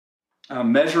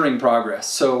Measuring progress.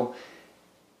 So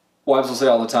wives will say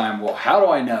all the time, well, how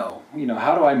do I know?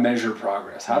 How do I measure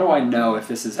progress? How do I know if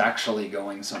this is actually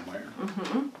going somewhere?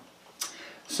 Mm-hmm.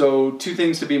 So 2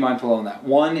 things to be mindful on that.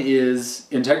 One is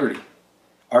integrity.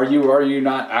 Are you or are you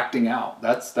not acting out?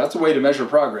 That's a way to measure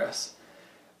progress.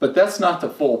 But that's not the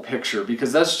full picture,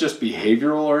 because that's just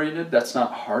behavioral oriented. That's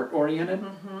not heart oriented.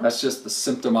 Mm-hmm. That's just the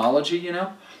symptomology,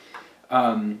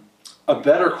 A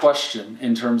better question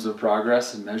in terms of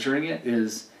progress and measuring it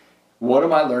is, what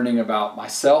am I learning about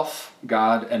myself,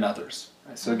 God, and others?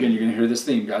 So again, you're going to hear this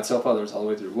theme, God, self, others, all the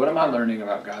way through. What am I learning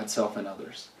about God, self, and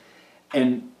others?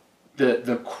 And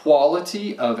the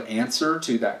quality of answer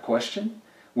to that question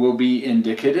will be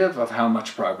indicative of how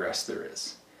much progress there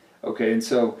is. Okay, and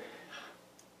so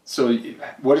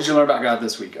what did you learn about God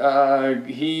this week?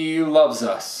 He loves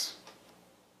us.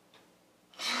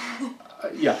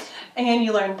 Yeah. And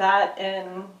you learned that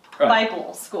in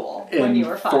Bible school when you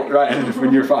were 5. Right,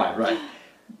 when you're 5, right.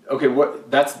 Okay,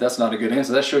 that's not a good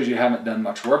answer. That shows you haven't done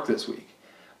much work this week.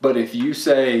 But if you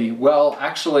say, well,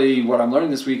 actually, what I'm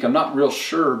learning this week, I'm not real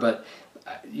sure, but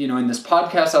in this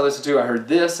podcast I listened to, I heard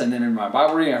this, and then in my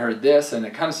Bible reading I heard this, and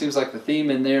it kind of seems like the theme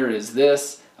in there is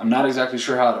this. I'm not exactly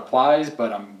sure how it applies,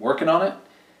 but I'm working on it.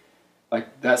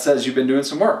 Like, that says you've been doing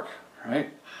some work,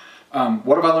 right?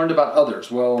 What have I learned about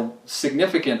others? Well,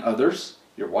 significant others,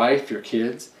 your wife, your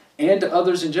kids, and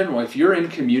others in general. If you're in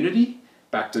community,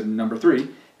 back to number 3,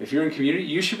 if you're in community,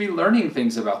 you should be learning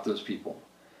things about those people.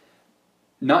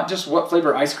 Not just what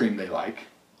flavor ice cream they like,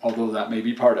 although that may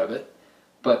be part of it,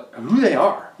 but who they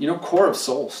are, core of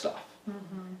soul stuff.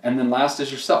 Mm-hmm. And then last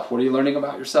is yourself. What are you learning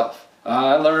about yourself?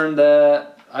 I learned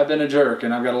that I've been a jerk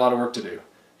and I've got a lot of work to do.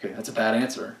 Okay, that's a bad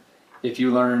answer. If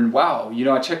you learn, wow,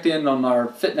 I checked in on our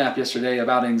FitNap yesterday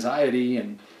about anxiety,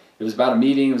 and it was about a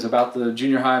meeting, it was about the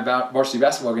junior high varsity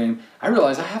basketball game, I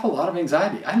realized I have a lot of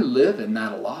anxiety. I live in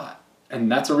that a lot.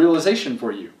 And that's a realization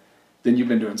for you. Then you've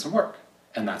been doing some work,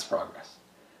 and that's progress.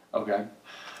 Okay?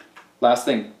 Last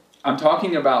thing. I'm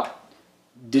talking about,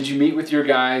 did you meet with your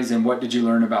guys and what did you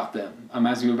learn about them? I'm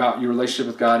asking you about your relationship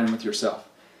with God and with yourself.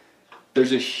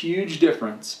 There's a huge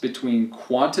difference between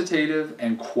quantitative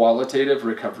and qualitative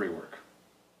recovery work.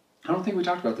 I don't think we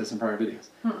talked about this in prior videos.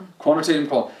 Mm-mm. Quantitative and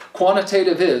qualitative.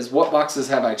 Quantitative is, what boxes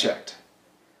have I checked?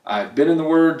 I've been in the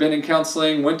Word, been in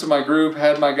counseling, went to my group,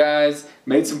 had my guys,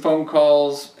 made some phone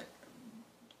calls,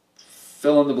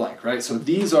 fill in the blank, right? So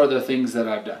these are the things that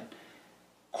I've done.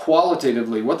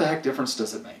 Qualitatively, what the heck difference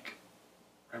does it make?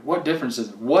 What difference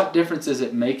is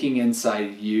it making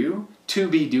inside you to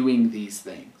be doing these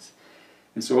things?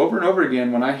 And so over and over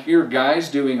again, when I hear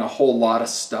guys doing a whole lot of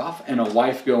stuff and a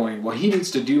wife going, well, he needs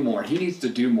to do more, he needs to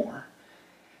do more.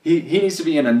 He needs to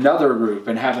be in another group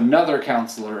and have another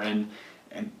counselor, and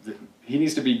he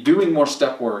needs to be doing more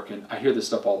step work, and I hear this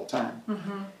stuff all the time.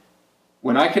 Mm-hmm.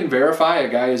 When I can verify a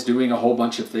guy is doing a whole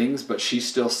bunch of things, but she's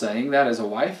still saying that as a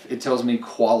wife, it tells me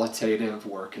qualitative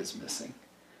work is missing.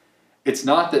 It's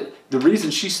not that the reason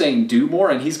she's saying do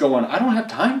more and he's going, I don't have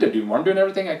time to do more, I'm doing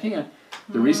everything I can.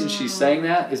 The reason she's saying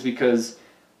that is because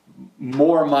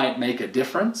more might make a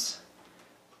difference,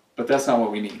 but that's not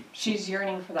what we need. She's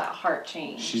yearning for that heart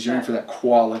change. She's yearning for that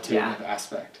qualitative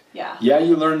aspect. Yeah. Yeah,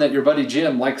 you learn that your buddy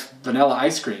Jim likes vanilla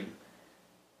ice cream,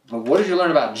 but what did you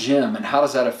learn about Jim and how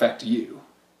does that affect you?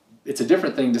 It's a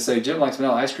different thing to say Jim likes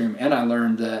vanilla ice cream, and I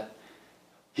learned that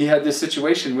he had this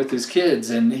situation with his kids,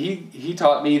 and he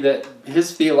taught me that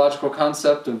his theological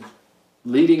concept of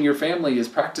leading your family is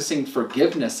practicing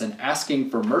forgiveness and asking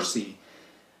for mercy.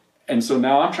 And so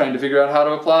now I'm trying to figure out how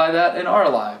to apply that in our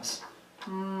lives.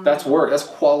 That's work. That's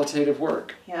qualitative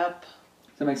work. Yep.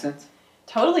 Does that make sense?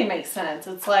 Totally makes sense.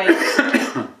 It's like,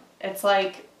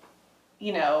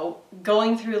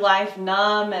 going through life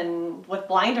numb and with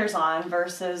blinders on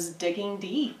versus digging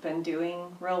deep and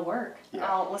doing real work.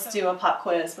 Yeah. Let's do a pop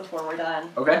quiz before we're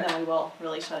done. Okay. And then we will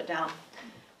really shut it down.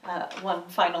 One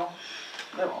final,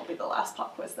 it won't be the last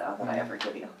pop quiz though that I ever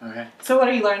give you. Okay. So what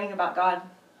are you learning about God?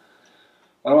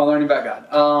 What am I learning about God?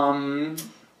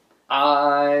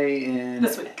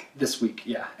 This week,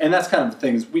 yeah. And that's kind of the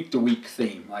thing, is week to week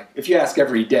theme. Like, if you ask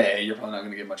every day, you're probably not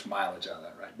going to get much mileage out of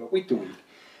that, right? But week to week.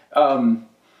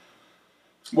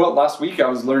 Well, last week I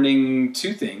was learning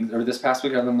 2 things, or this past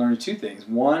week I've been learning 2 things.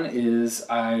 One is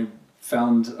I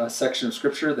found a section of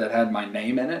scripture that had my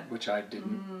name in it, which I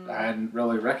hadn't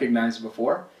really recognized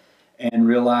before, and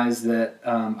realized that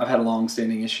I've had a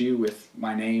long-standing issue with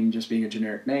my name just being a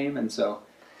generic name, and so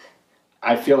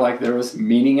I feel like there was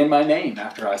meaning in my name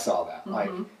after I saw that.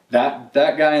 Mm-hmm. Like,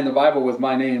 that guy in the Bible with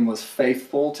my name was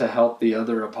faithful to help the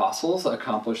other apostles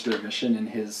accomplish their mission in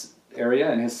his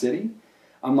area, in his city.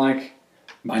 I'm like,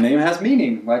 my name has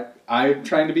meaning. Like, I'm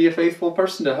trying to be a faithful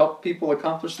person to help people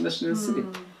accomplish the mission of the city.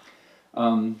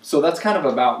 So that's kind of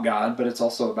about God, but it's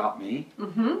also about me.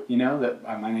 You know, that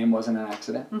my name wasn't an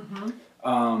accident.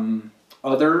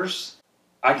 Others,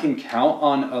 I can count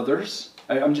on others.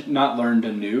 I'm not learned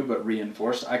anew, but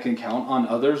reinforced. I can count on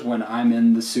others when I'm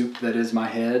in the soup that is my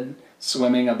head,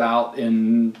 swimming about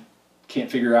and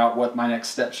can't figure out what my next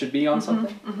step should be on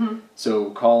something.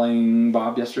 So calling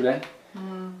Bob yesterday,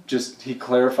 just he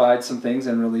clarified some things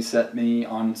and really set me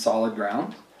on solid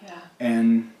ground.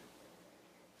 And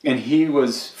he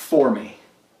was for me.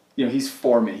 You know, he's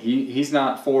for me. He's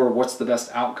not for what's the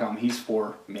best outcome. He's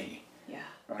for me.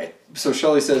 Right. So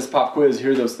Shelley says, pop quiz,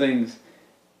 here are those things.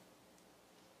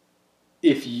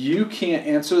 If you can't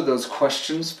answer those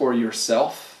questions for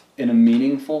yourself in a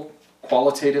meaningful,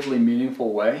 qualitatively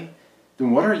meaningful way,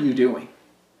 then what are you doing?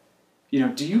 You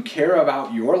know, do you care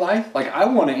about your life? Like, I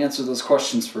want to answer those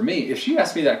questions for me. If she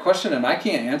asks me that question and I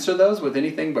can't answer those with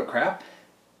anything but crap,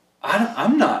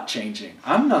 I'm not changing.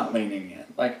 I'm not leaning in.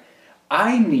 Like,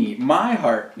 my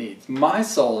heart needs, my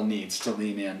soul needs to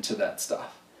lean into that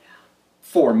stuff.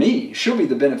 For me, she'll be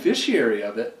the beneficiary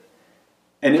of it,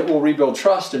 and it will rebuild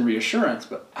trust and reassurance,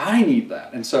 but I need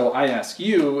that. And so I ask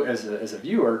you as a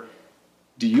viewer,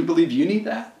 do you believe you need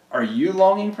that? Are you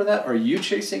longing for that? Are you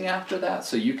chasing after that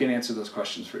so you can answer those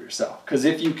questions for yourself? Because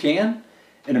if you can,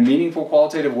 in a meaningful,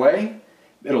 qualitative way,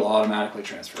 it'll automatically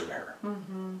transfer to her.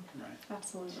 Right.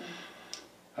 Absolutely.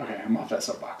 Okay, I'm off that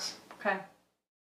soapbox. Okay.